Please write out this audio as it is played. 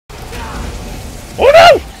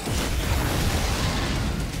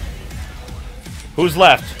Who's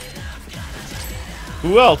left?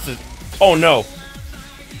 Who else is... Oh, no.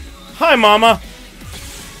 Hi, Mama.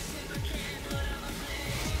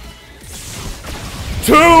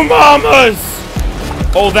 2 mamas!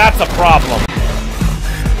 Oh, that's a problem.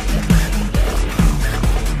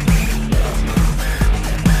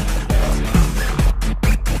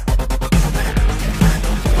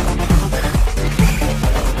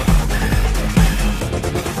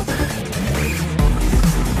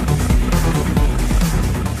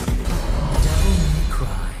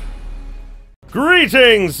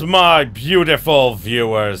 Greetings, my beautiful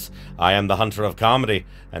viewers! I am the Hunter of Comedy,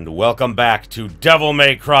 and welcome back to Devil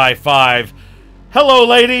May Cry 5. Hello,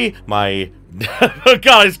 lady! My... God,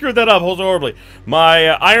 I screwed that up horribly.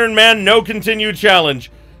 My Ironman no continue challenge.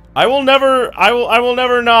 I will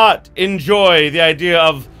never not enjoy the idea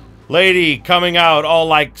of lady coming out all,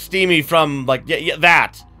 like, steamy from, like,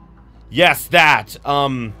 that. Yes, that.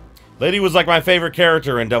 Lady was, like, my favorite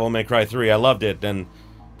character in Devil May Cry 3. I loved it, and...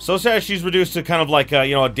 So sad she's reduced to kind of like a,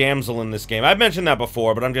 you know, a damsel in this game. I've mentioned that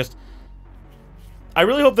before, but I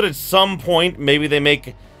really hope that at some point, maybe they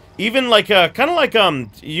make, even like a, kind of like,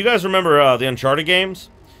 you guys remember, the Uncharted games?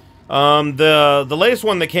 The latest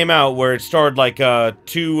one that came out where it starred like,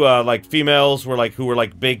 2, like, females were like, who were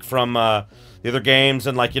like big from, the other games,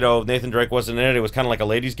 and like, you know, Nathan Drake wasn't in it. It was kind of like a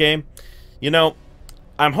ladies' game. You know,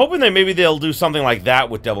 I'm hoping that maybe they'll do something like that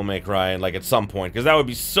with Devil May Cry, like, at some point, because that would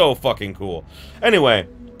be so fucking cool. Anyway.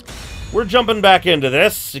 We're jumping back into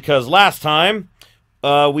this, because last time,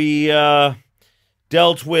 we,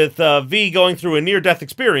 dealt with, V going through a near-death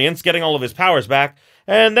experience, getting all of his powers back,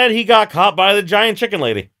 and then he got caught by the giant chicken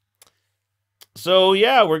lady. So,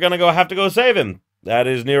 yeah, we're gonna have to go save him. That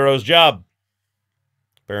is Nero's job.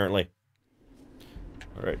 Apparently.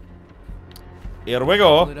 Alright. Here we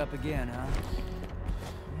go. Pull it up again, huh?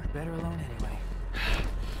 We're better alone anyway.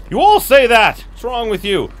 You all say that! What's wrong with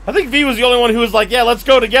you? I think V was the only one who was like, yeah, let's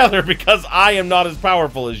go together, because I am not as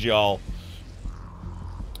powerful as y'all.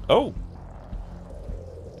 Oh.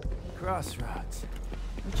 Crossroads.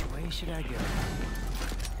 Which way should I go?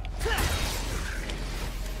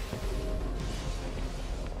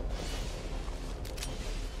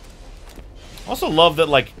 Also love that,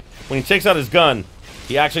 like, when he takes out his gun,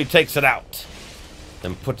 he actually takes it out.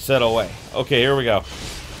 Then puts it away. Okay, here we go.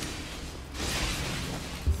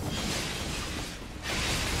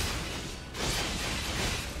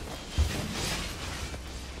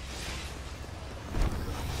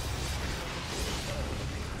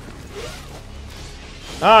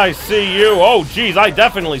 I see you. Oh, geez, I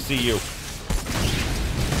definitely see you.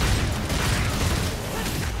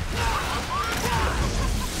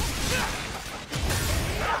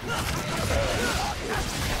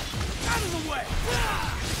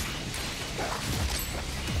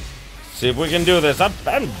 See if we can do this. I've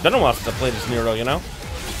been a while since I played this Nero, you know?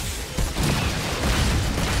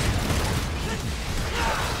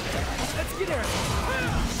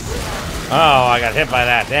 Oh, I got hit by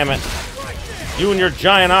that. Damn it. You and your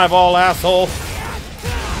giant eyeball, asshole.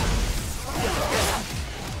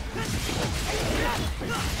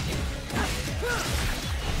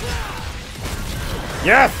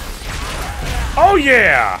 Yes! Oh,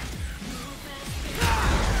 yeah!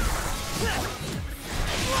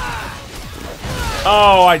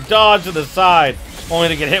 Oh, I dodged to the side, only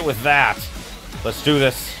to get hit with that. Let's do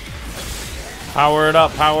this. Power it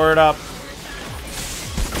up, power it up.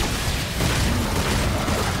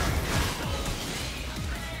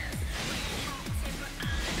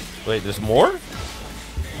 Wait, there's more?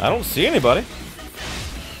 I don't see anybody.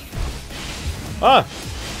 Ah!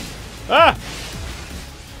 Ah!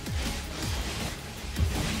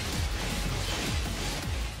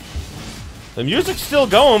 The music's still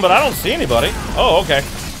going, but I don't see anybody. Oh, okay.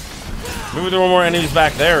 Maybe there were more enemies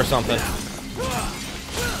back there or something.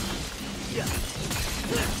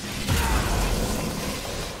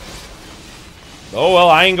 Oh, well,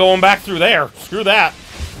 I ain't going back through there. Screw that.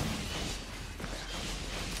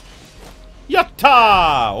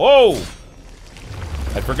 Yatta! Whoa!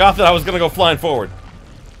 I forgot that I was gonna go flying forward.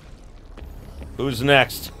 Who's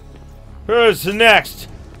next? Who's next?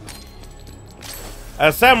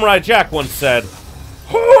 As Samurai Jack once said,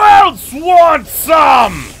 who else wants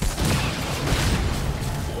some?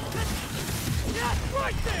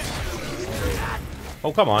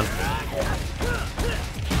 Oh, come on.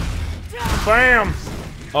 Bam!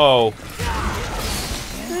 Oh.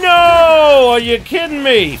 No! Are you kidding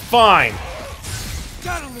me? Fine.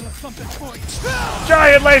 Got a little something for you.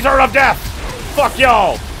 Giant laser of death! Fuck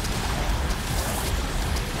y'all!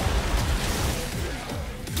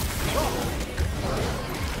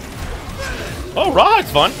 Oh, right,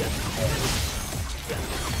 it's fun.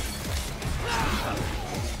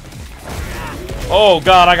 Oh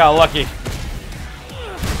god, I got lucky.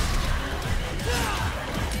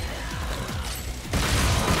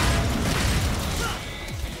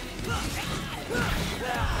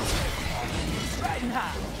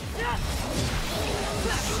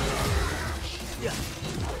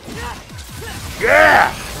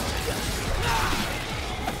 Yeah!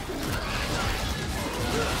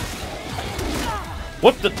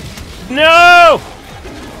 What the? No!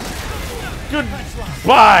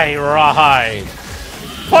 Goodbye, Rawhide.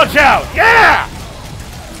 Punch out! Yeah!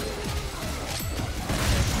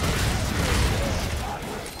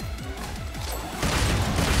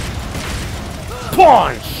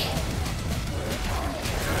 Punch!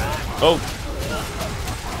 Oh.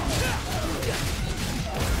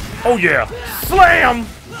 Oh yeah! Slam!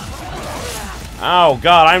 Oh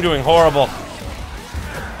god, I'm doing horrible.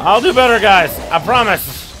 I'll do better, guys. I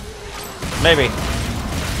promise. Maybe.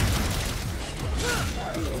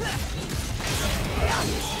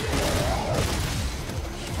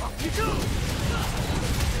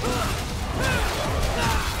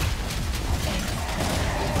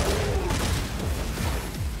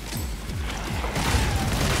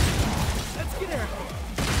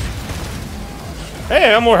 Hey,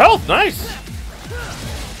 I have more health. Nice.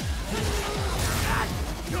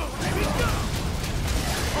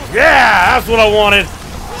 Yeah, that's what I wanted.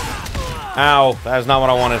 Ow, that is not what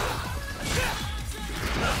I wanted.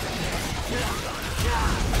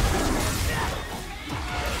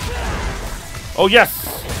 Oh,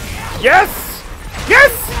 yes. Yes.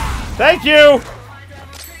 Yes. Thank you.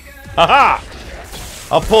 Haha.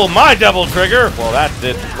 I'll pull my devil trigger. Well, that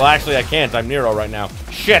did. Well, actually, I can't. I'm Nero right now.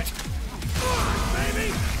 Shit.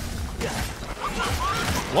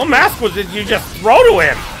 What mask was it you just throw to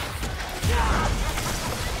him?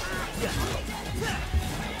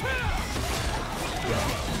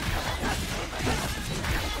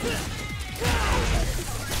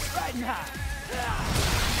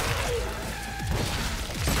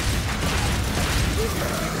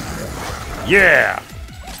 Yeah!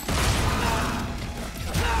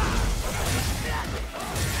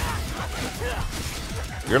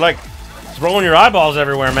 You're like throwing your eyeballs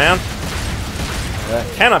everywhere, man. That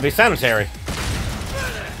cannot be sanitary.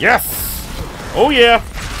 Yes! Oh yeah!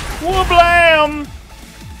 Whoa-blam!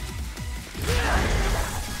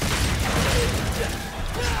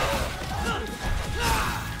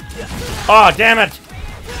 Oh, damn it!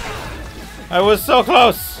 I was so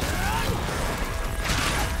close!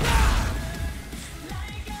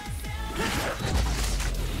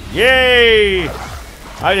 Yay!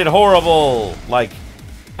 I did horrible. Like,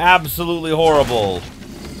 absolutely horrible.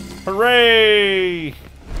 Hooray!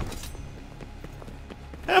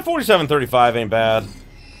 47-35 ain't bad.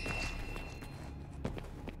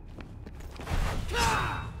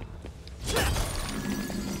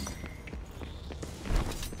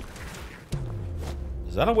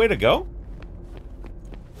 Is that a way to go?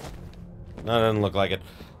 No, it doesn't look like it.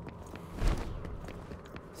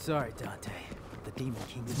 Sorry, Dante. The Demon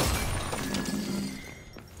King is mine.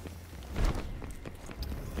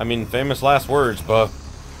 I mean, famous last words, but...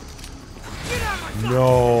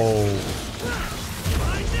 No.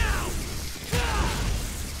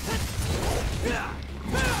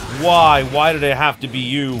 Why? Why did it have to be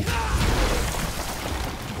you?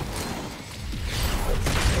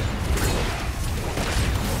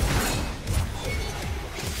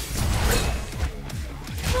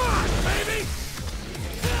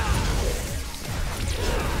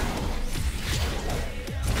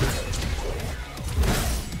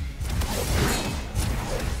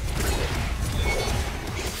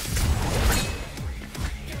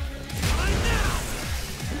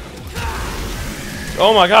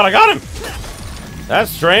 Oh my god, I got him! That's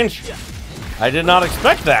strange. I did not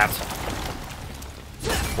expect that.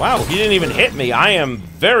 Wow, he didn't even hit me. I am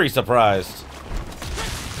very surprised.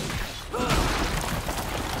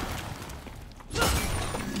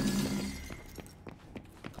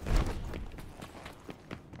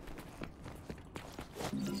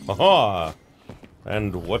 Aha!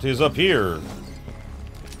 And what is up here?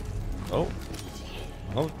 Oh.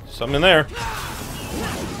 Oh, something in there.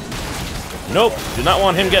 Nope, do not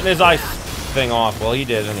want him getting his ice thing off. Well, he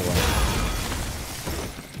did anyway.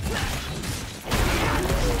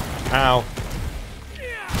 Ow.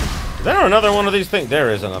 Is there another one of these things? There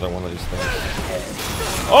is another one of these things.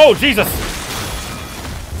 Oh, Jesus!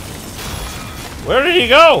 Where did he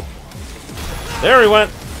go? There he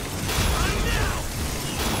went.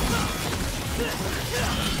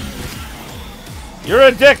 You're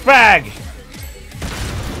a dickbag!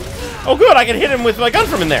 Oh, good, I can hit him with my gun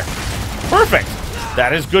from in there. Perfect!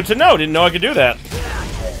 That is good to know. Didn't know I could do that.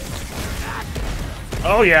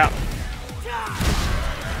 Oh, yeah.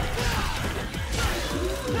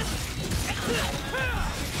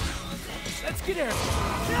 get Eric.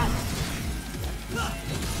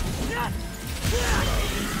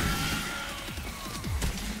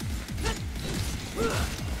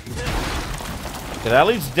 Okay, that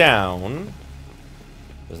leads down.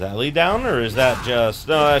 Does that lead down, or is that just...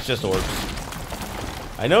 No, that's just orbs.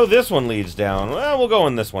 I know this one leads down. Well, we'll go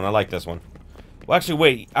in this one. I like this one. Well, actually,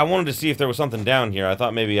 wait. I wanted to see if there was something down here. I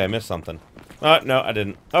thought maybe I missed something. No, I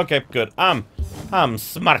didn't. Okay, good. I'm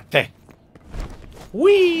smarte.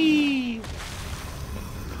 Whee!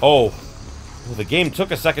 Oh. Well, the game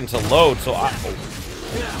took a second to load, so I...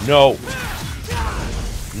 Oh. No.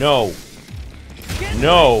 No.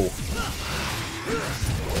 No.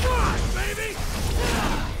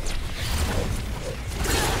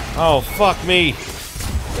 Oh, fuck me.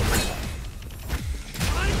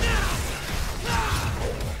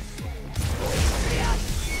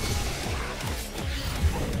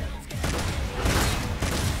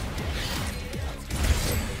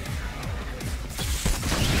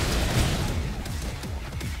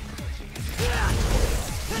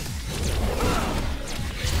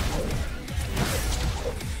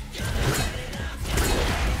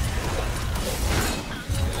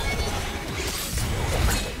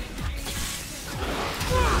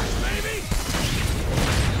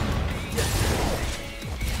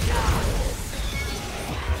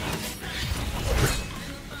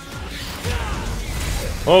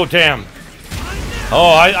 Oh, damn.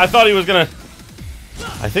 Oh, I thought he was gonna...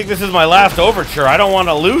 I think this is my last overture. I don't want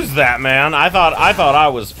to lose that, man. I thought I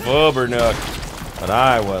was fubbernooked, but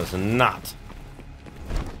I was not.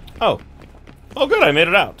 Oh. Oh, good, I made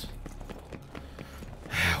it out.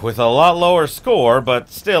 With a lot lower score, but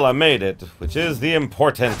still I made it, which is the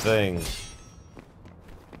important thing.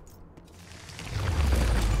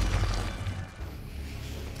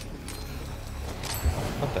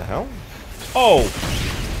 What the hell? Oh!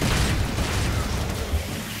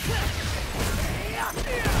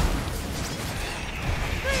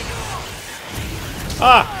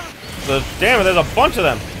 Ah! Damn it, there's a bunch of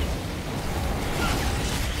them!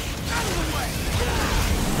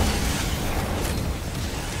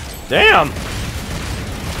 Damn!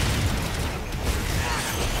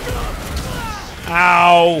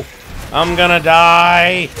 Ow! I'm gonna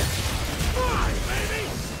die!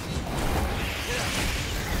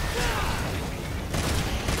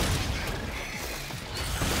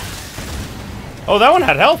 Oh, that one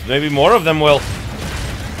had health. Maybe more of them will.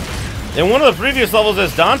 In one of the previous levels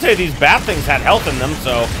as Dante, these bat things had health in them,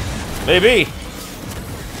 so maybe.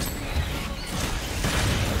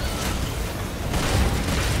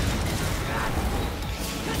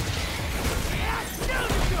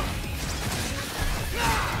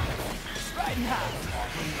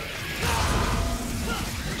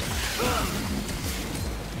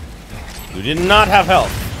 You did not have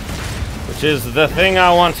health, which is the thing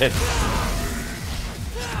I wanted.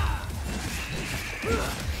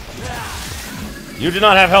 You do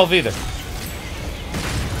not have health either.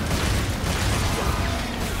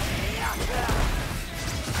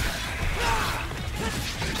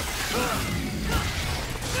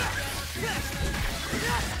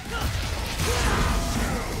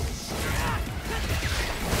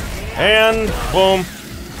 And boom.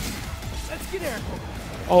 Let's get Eric.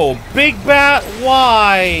 Oh, big bat,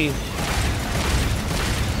 why?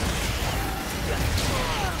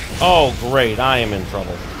 Oh, great, I am in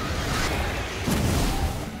trouble.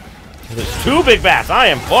 There's two big bats. I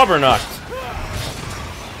am flubbernucked.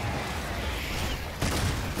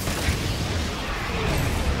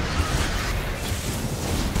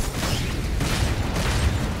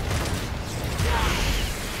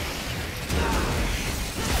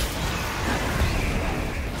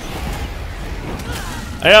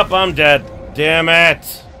 Yep, I'm dead. Damn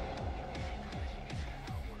it.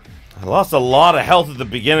 I lost a lot of health at the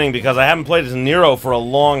beginning because I haven't played as Nero for a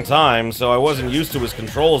long time, so I wasn't used to his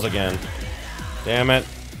controls again. Damn it.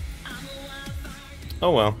 Oh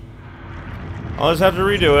well. I'll just have to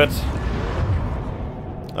redo it.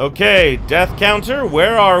 Okay, death counter,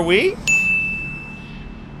 where are we?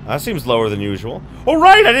 That seems lower than usual. Oh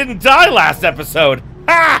right, I didn't die last episode!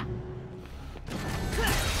 Ha!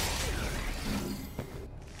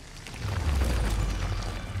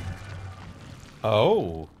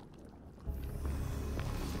 Oh.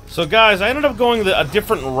 So guys, I ended up going a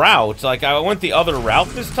different route. Like, I went the other route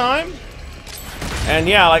this time. And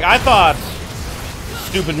yeah, like, I thought,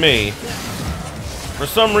 stupid me, for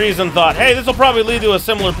some reason thought, hey, this will probably lead to a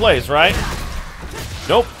similar place, right?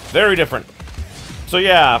 Nope, very different. So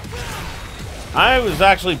yeah, I was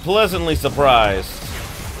actually pleasantly surprised.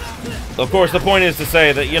 Of course, the point is to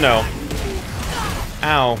say that, you know,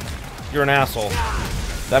 ow, you're an asshole.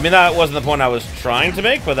 I mean, that wasn't the point I was trying to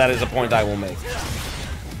make, but that is a point I will make.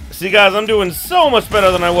 See, guys, I'm doing so much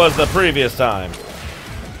better than I was the previous time.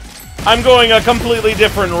 I'm going a completely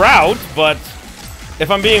different route, but if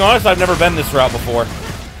I'm being honest, I've never been this route before.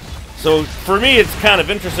 So, for me, it's kind of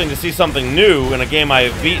interesting to see something new in a game I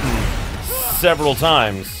have beaten several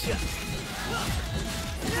times.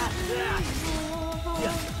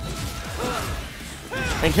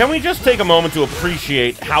 And can we just take a moment to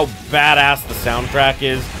appreciate how badass the soundtrack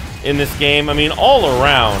is in this game? I mean, all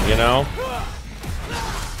around, you know?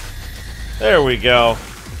 There we go.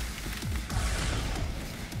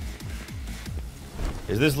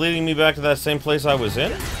 Is this leading me back to that same place I was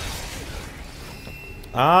in?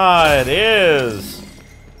 Ah, it is.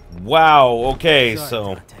 Wow, okay,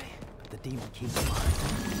 so...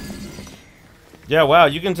 Yeah, wow,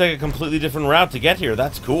 you can take a completely different route to get here.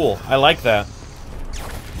 That's cool. I like that.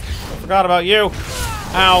 I forgot about you.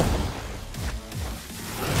 Ow.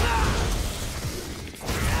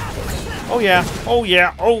 Oh, yeah. Oh,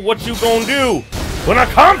 yeah. Oh, what you gonna do? Gonna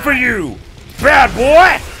come for you, bad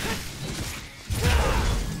boy!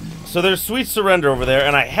 So there's Sweet Surrender over there,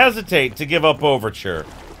 and I hesitate to give up Overture.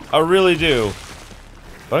 I really do.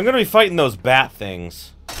 But I'm gonna be fighting those bat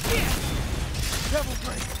things.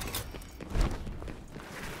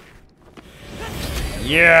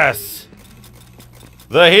 Yes!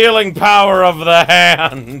 The healing power of the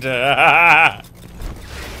hand!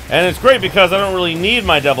 And it's great because I don't really need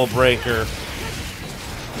my Devil Breaker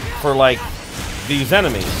for, like, these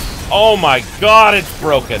enemies. Oh my god, it's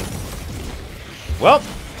broken. Well,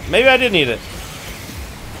 maybe I did need it.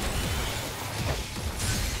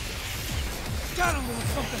 Got a little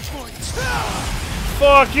something for you.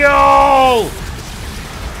 Fuck you!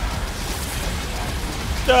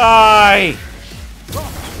 Die!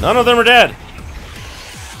 None of them are dead.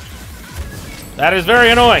 That is very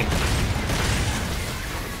annoying.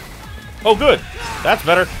 Oh, good. That's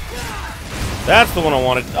better. That's the one I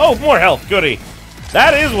wanted. Oh, more health. Goody.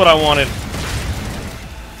 That is what I wanted.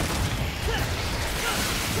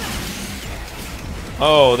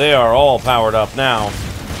 Oh, they are all powered up now.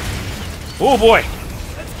 Oh, boy.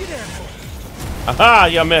 Let's get there. Aha,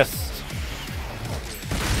 you missed.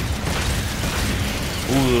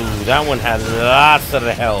 Ooh, that one had lots of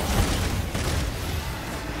health.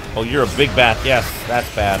 Oh, you're a big bat. Yes,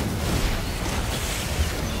 that's bad.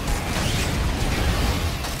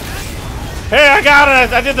 Hey, I got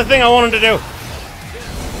it! I did the thing I wanted to do.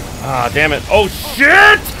 Ah, damn it. Oh,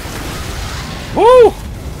 shit! Woo!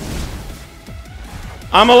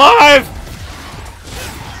 I'm alive!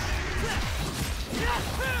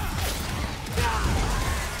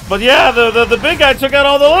 But yeah, the big guy took out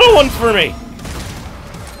all the little ones for me.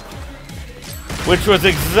 Which was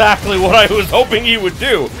exactly what I was hoping he would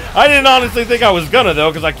do. I didn't honestly think I was gonna, though,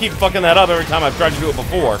 because I keep fucking that up every time I've tried to do it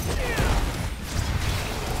before.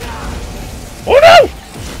 Oh, no!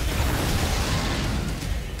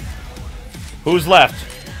 Who's left?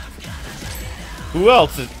 Who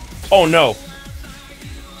else is... Oh, no.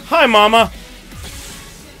 Hi, Mama.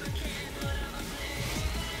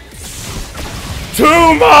 2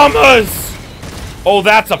 mamas! Oh,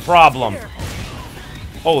 that's a problem.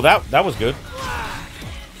 Oh, that was good.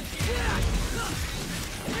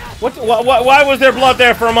 Why was there blood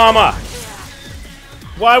there for Mama?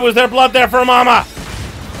 Why was there blood there for Mama?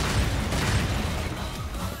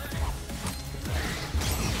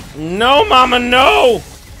 No, Mama, no!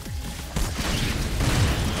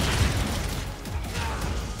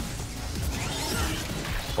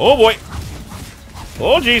 Oh, boy.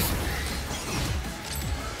 Oh, jeez.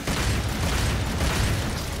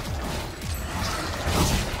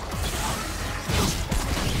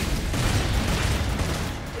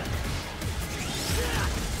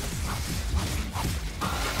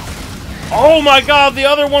 Oh, my God, the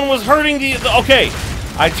other one was hurting the... Okay,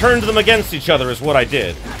 I turned them against each other is what I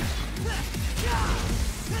did.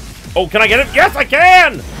 Oh, can I get it? Yes, I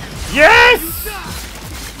can! Yes!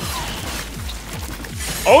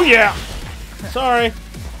 Oh, yeah. Sorry.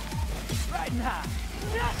 Right now.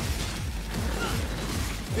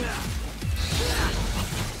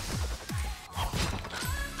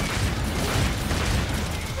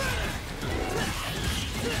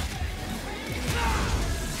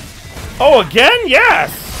 Oh, again?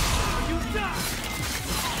 Yes!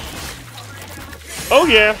 Oh,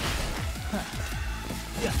 yeah.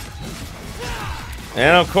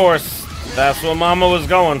 And, of course, that's what Mama was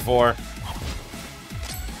going for.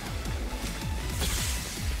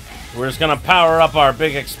 We're just gonna power up our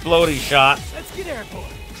big explodey shot. Let's get airborne.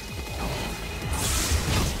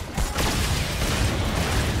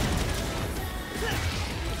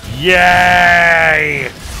 Yay!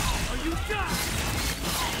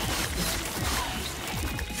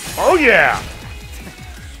 Oh yeah!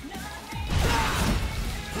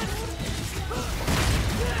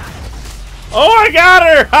 Oh, I got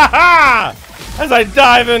her! Ha ha! As I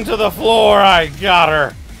dive into the floor, I got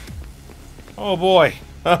her. Oh boy.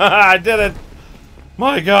 I did it.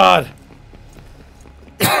 My God.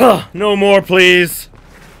 No more, please.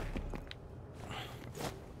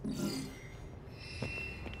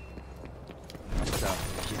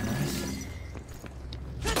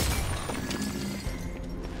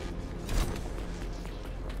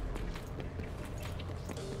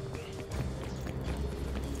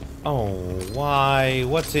 Oh, why?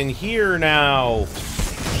 What's in here now?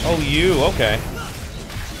 Oh, you. Okay.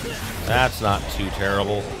 That's not too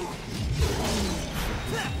terrible.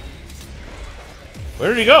 Where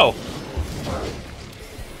did he go?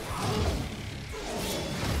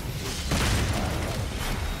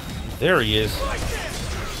 There he is.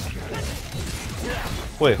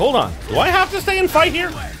 Wait, hold on. Do I have to stay and fight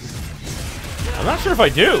here? I'm not sure if I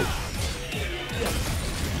do.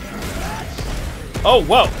 Oh,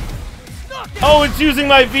 whoa. Oh, it's using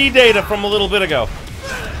my V data from a little bit ago.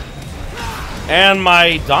 And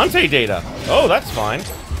my Dante data. Oh, that's fine.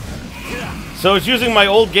 So it's using my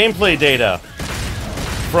old gameplay data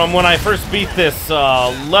from when I first beat this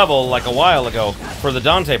level like a while ago for the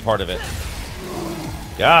Dante part of it.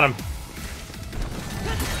 Got him.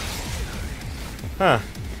 Huh.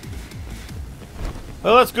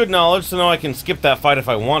 Well, that's good knowledge to know I can skip that fight if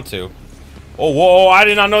I want to. Oh, whoa, I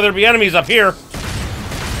did not know there'd be enemies up here.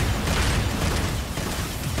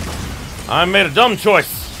 I made a dumb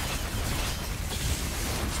choice.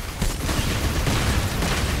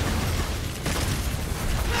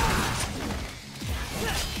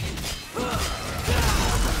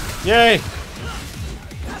 Yay!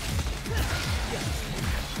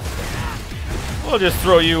 We'll just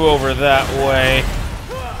throw you over that way.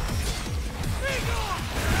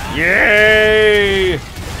 Yay!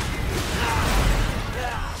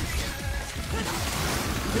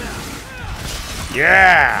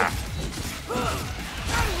 Yeah!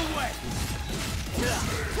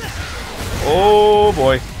 Oh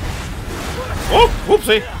boy. Oh,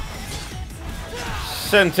 whoopsie.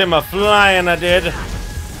 Sent him a flying, I did.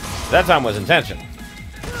 That time was intention.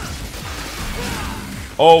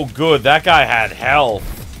 Oh, good. That guy had health.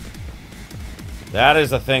 That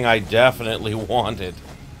is a thing I definitely wanted.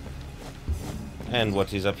 And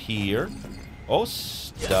what is up here? Oh,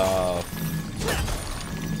 stuff.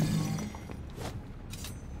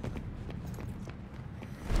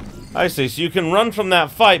 I see. So you can run from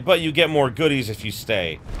that fight, but you get more goodies if you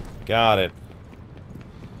stay. Got it.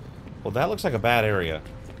 Well, that looks like a bad area.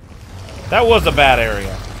 That was a bad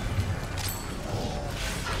area.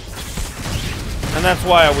 And that's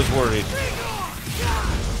why I was worried.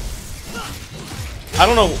 I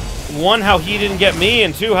don't know, one, how he didn't get me,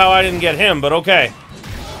 and two, how I didn't get him, but okay.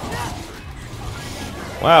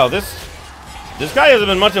 Wow, this guy hasn't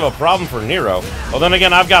been much of a problem for Nero. Well, then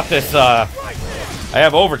again, I've got this, I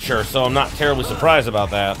have Overture, so I'm not terribly surprised about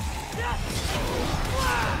that.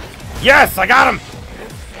 Yes, I got him!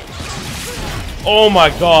 Oh my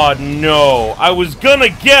God, no. I was gonna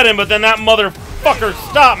get him, but then that motherfucker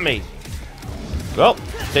stopped me. Well,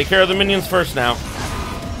 take care of the minions first now.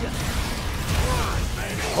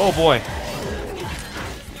 Oh boy.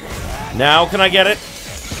 Now can I get it?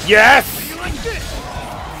 Yes!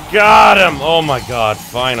 Got him! Oh my God,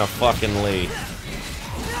 fine-a-fucking-ly.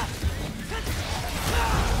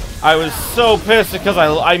 I was so pissed because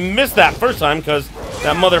I missed that first time because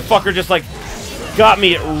that motherfucker just like got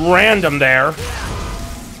me at random there.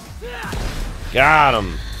 Got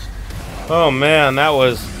him. Oh man, that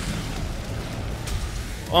was...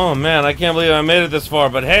 Oh man, I can't believe I made it this far,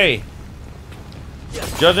 but hey.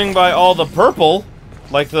 Judging by all the purple,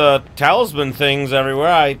 like the talisman things everywhere,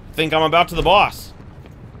 I think I'm about to the boss.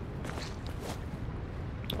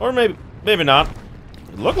 Or maybe not.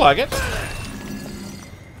 It looked like it. I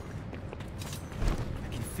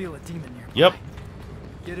can feel a demon nearby. Yep.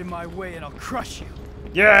 Get in my way and I'll crush you.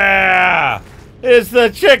 Yeah! It's the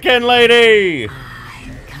chicken lady!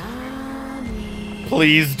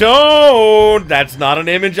 Please don't! That's not an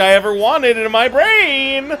image I ever wanted in my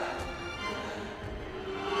brain!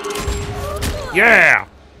 Yeah!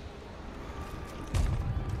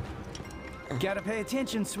 Gotta pay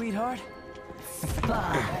attention, sweetheart.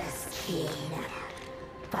 Spars, King.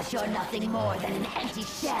 But you're nothing more than an empty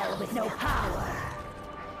shell with no power.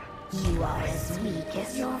 You are as weak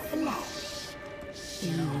as your flesh.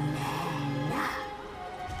 Human.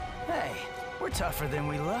 Hey, we're tougher than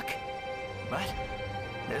we look. But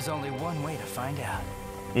there's only one way to find out.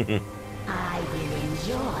 I will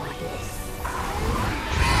enjoy this.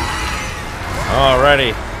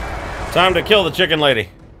 Alrighty. Time to kill the chicken lady.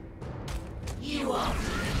 You won't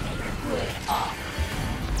quit off.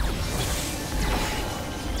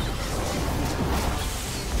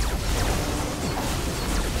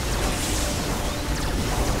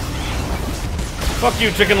 Fuck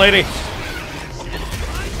you, chicken lady.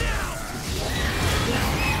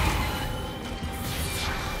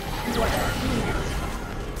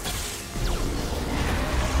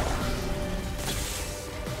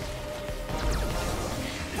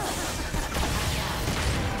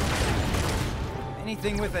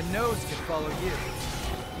 Anything with a nose could follow you.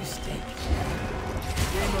 You stink.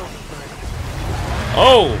 Game over, buddy.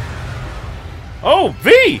 Oh! Oh,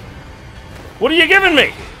 V! What are you giving me?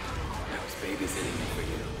 I was babysitting you for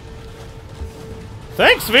you.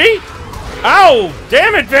 Thanks, V! Ow!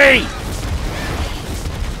 Damn it, V!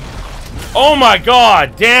 Oh my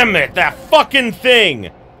god, damn it! That fucking thing!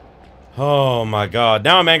 Oh my god.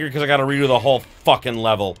 Now I'm angry because I gotta redo the whole fucking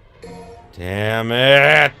level. Damn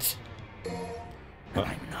it!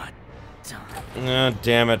 I'm not done.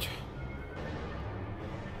 Damn it.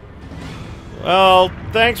 Well,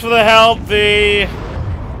 thanks for the help, V.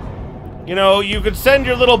 You know, you could send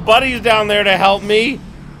your little buddies down there to help me.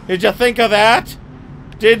 Did you think of that?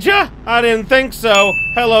 Did ya? I didn't think so.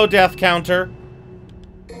 Hello, death counter.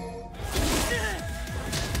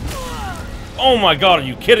 Oh my god, are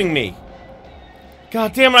you kidding me?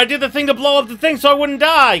 God damn it, I did the thing to blow up the thing so I wouldn't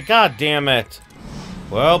die. God damn it.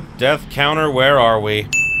 Well, death counter, where are we?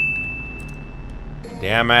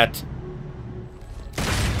 Damn it.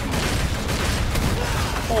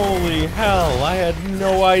 Holy hell, I had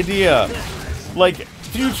no idea. Like,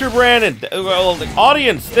 future Brandon, well, the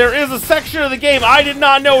audience, there is a section of the game I did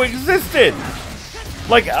not know existed.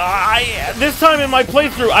 Like, this time in my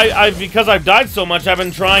playthrough, because I've died so much, I've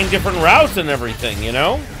been trying different routes and everything, you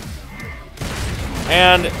know?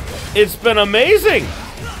 And it's been amazing.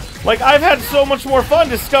 Like, I've had so much more fun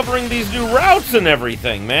discovering these new routes and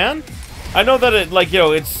everything, man. I know that it, like, you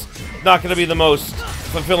know, it's not going to be the most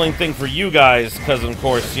fulfilling thing for you guys, because, of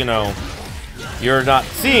course, you know, you're not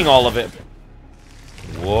seeing all of it.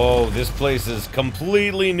 Whoa, this place is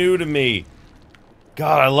completely new to me.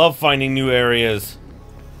 God, I love finding new areas.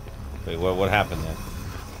 Wait, what happened there?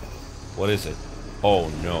 What is it? Oh,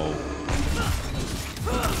 no.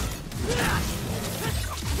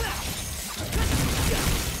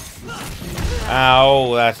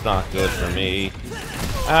 Ow, that's not good for me.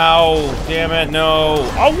 Ow, damn it, no.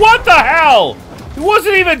 Oh, what the hell? He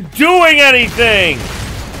wasn't even doing anything.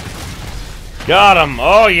 Got him.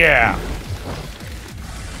 Oh, yeah.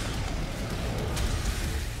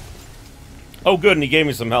 Oh, good, and he gave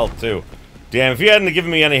me some health, too. Damn, if he hadn't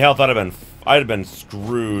given me any health, I'd have been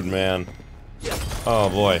screwed, man. Oh,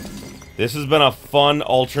 boy. This has been a fun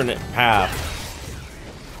alternate path.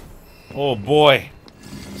 Oh, boy.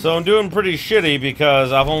 So I'm doing pretty shitty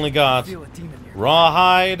because I've only got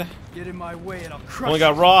rawhide. Get in my way and I'll crush Only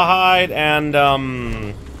got rawhide and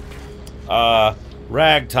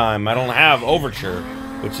ragtime. I don't have overture,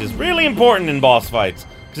 which is really important in boss fights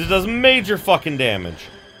because it does major fucking damage.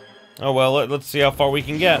 Oh well, let's see how far we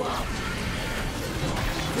can get.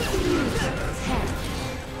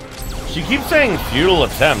 She keeps saying futile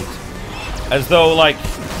attempt, as though like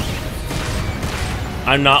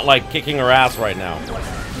I'm not like kicking her ass right now.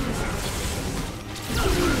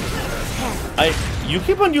 You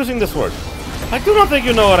keep on using this word. I do not think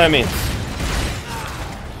you know what I mean.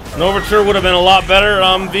 An overture would have been a lot better,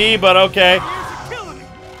 V, but okay.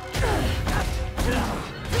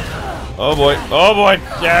 Oh boy, oh boy,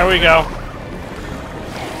 there we go.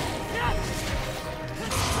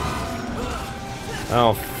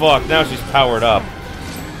 Oh fuck, now she's powered up.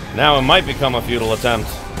 Now it might become a futile attempt.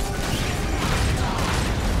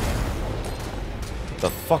 What the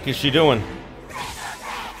fuck is she doing?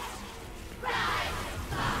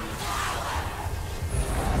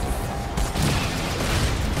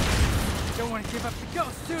 Give up the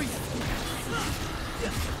ghost, do you?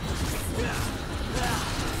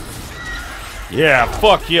 Yeah,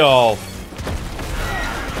 fuck y'all.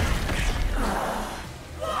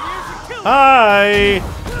 Hi!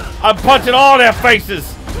 I'm punching all their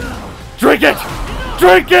faces! Drink it!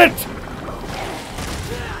 Drink it!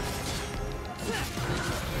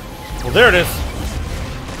 Well, there it is.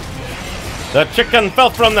 The chicken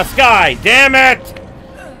fell from the sky, damn it!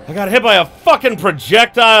 I got hit by a fucking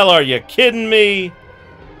projectile, are you kidding me?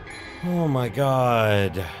 Oh my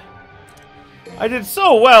god. I did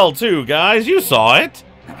so well too, guys, you saw it.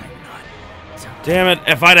 Damn it,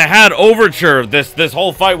 if I'd have had overture, this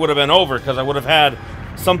whole fight would have been over, because I would have had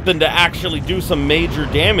something to actually do some major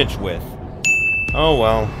damage with. Oh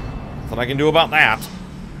well, nothing I can do about that.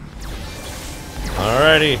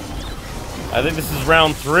 Alrighty. I think this is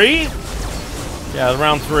round 3? Yeah,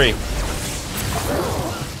 round 3.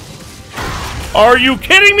 Are you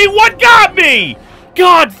kidding me? What got me?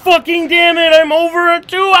 God fucking damn it, I'm over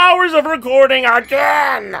 2 hours of recording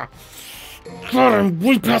again! God,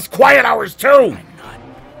 we passed quiet hours too!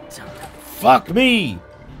 Fuck me!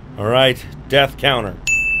 Alright, death counter.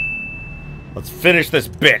 Let's finish this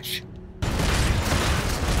bitch.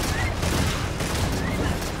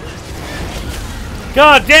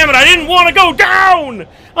 God damn it, I didn't want to go down!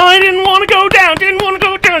 I didn't want to go down! Didn't want to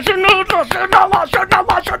go down! Should have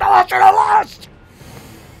lost!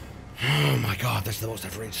 Oh my god, that's the most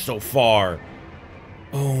I've reached so far.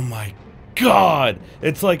 Oh my god!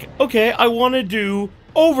 It's like, okay, I want to do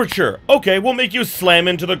overture. Okay, we'll make you slam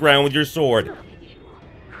into the ground with your sword.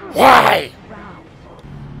 Why?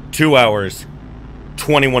 2 hours,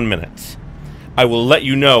 21 minutes. I will let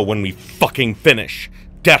you know when we fucking finish.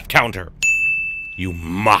 Death counter. You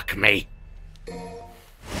mock me.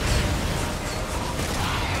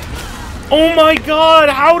 Oh my god,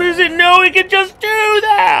 how does it know it can just do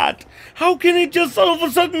that? How can it just all of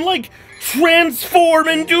a sudden, like, transform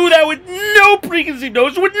and do that with no preconceived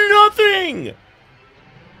notions, with nothing?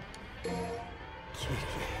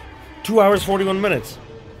 2 hours, 41 minutes.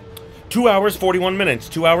 2 hours, 41 minutes.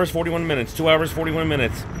 2 hours, 41 minutes. 2 hours, 41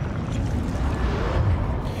 minutes.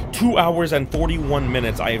 2 hours and 41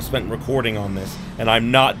 minutes I have spent recording on this, and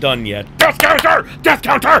I'm not done yet. Death counter! Death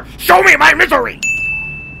counter! Show me my misery!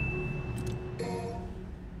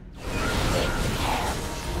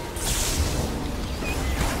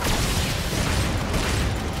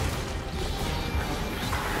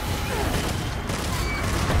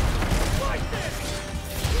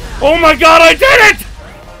 Oh my god, I did it!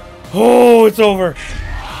 Oh, it's over.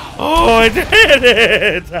 Oh, I did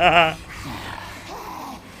it! How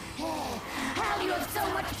do you have so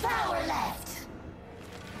much power left?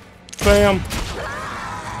 Bam.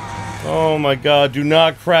 Oh my god, do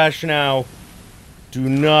not crash now. Do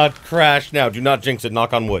not crash now. Do not jinx it,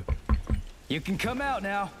 knock on wood. You can come out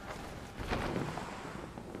now.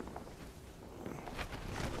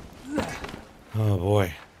 Oh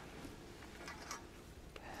boy.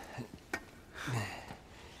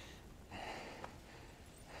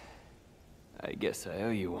 I guess I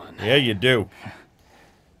owe you one. Yeah, you do.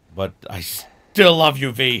 But I still love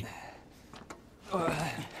you, V.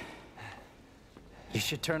 You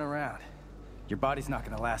should turn around. Your body's not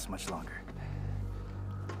gonna last much longer.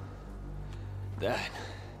 That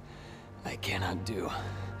I cannot do.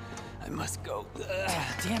 I must go.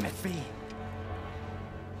 Damn it, V.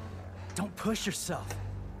 Don't push yourself.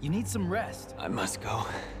 You need some rest. I must go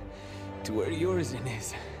to where Yorzin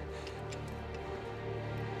is.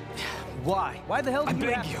 Why? Why the hell do I you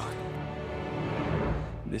beg have you.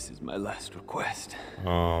 This is my last request.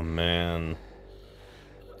 Oh man.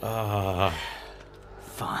 Fine.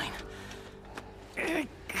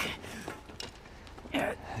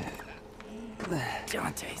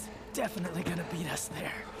 Dante's definitely gonna beat us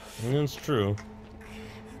there. That's true.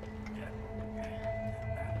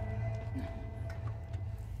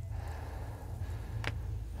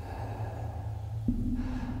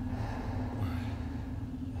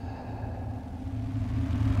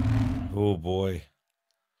 Oh boy.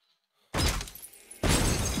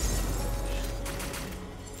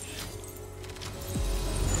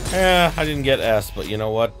 Yeah, I didn't get S, but you know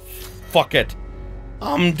what? Fuck it.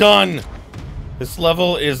 I'm done. This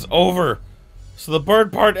level is over. So the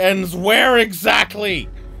bird part ends where exactly?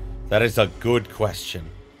 That is a good question.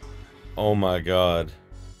 Oh my god.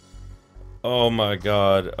 Oh my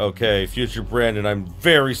god. Okay, future Brandon, I'm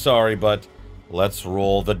very sorry, but let's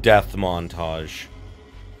roll the death montage.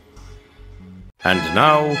 And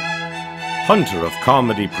now, Hunter of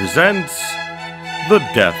Comedy presents the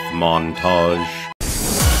death montage.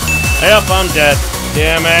 Yep, I'm dead.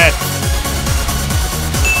 Damn it.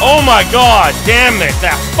 Oh my god, damn it,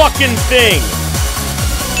 that fucking thing.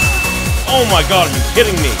 Oh my god, are you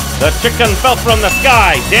kidding me? The chicken fell from the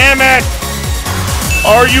sky, damn it.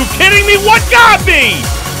 Are you kidding me? What got me?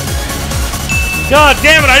 God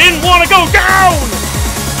damn it, I didn't want to go down.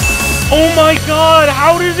 Oh my god,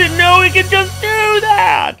 how does it know it can just do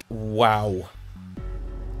that? Wow.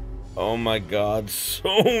 Oh my god,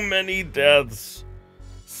 so many deaths.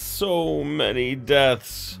 So many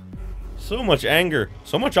deaths. So much anger.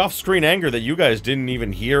 So much off-screen anger that you guys didn't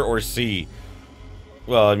even hear or see.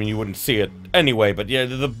 Well, I mean, you wouldn't see it anyway, but yeah,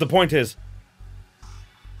 the point is,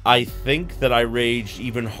 I think that I raged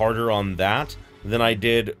even harder on that than I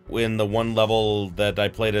did in the one level that I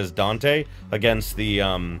played as Dante against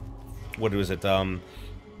the, what was it,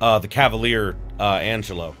 the Cavalier,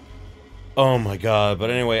 Angelo. Oh my god,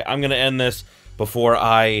 but anyway, I'm gonna end this before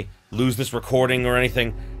I lose this recording or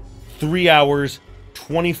anything. 3 hours,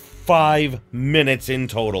 25 minutes in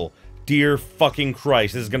total. Dear fucking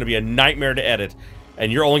Christ, this is gonna be a nightmare to edit.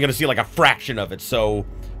 And you're only gonna see like a fraction of it, so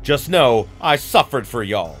just know, I suffered for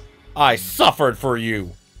y'all. I suffered for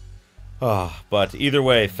you. But either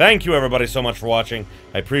way, thank you everybody so much for watching.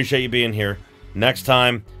 I appreciate you being here. Next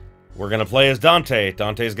time, we're gonna play as Dante.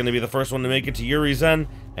 Dante's gonna be the first one to make it to Yuri's End,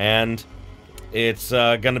 and it's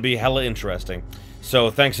gonna be hella interesting. So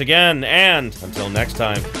thanks again, and until next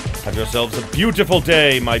time, have yourselves a beautiful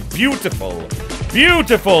day, my beautiful,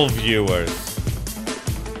 beautiful viewers.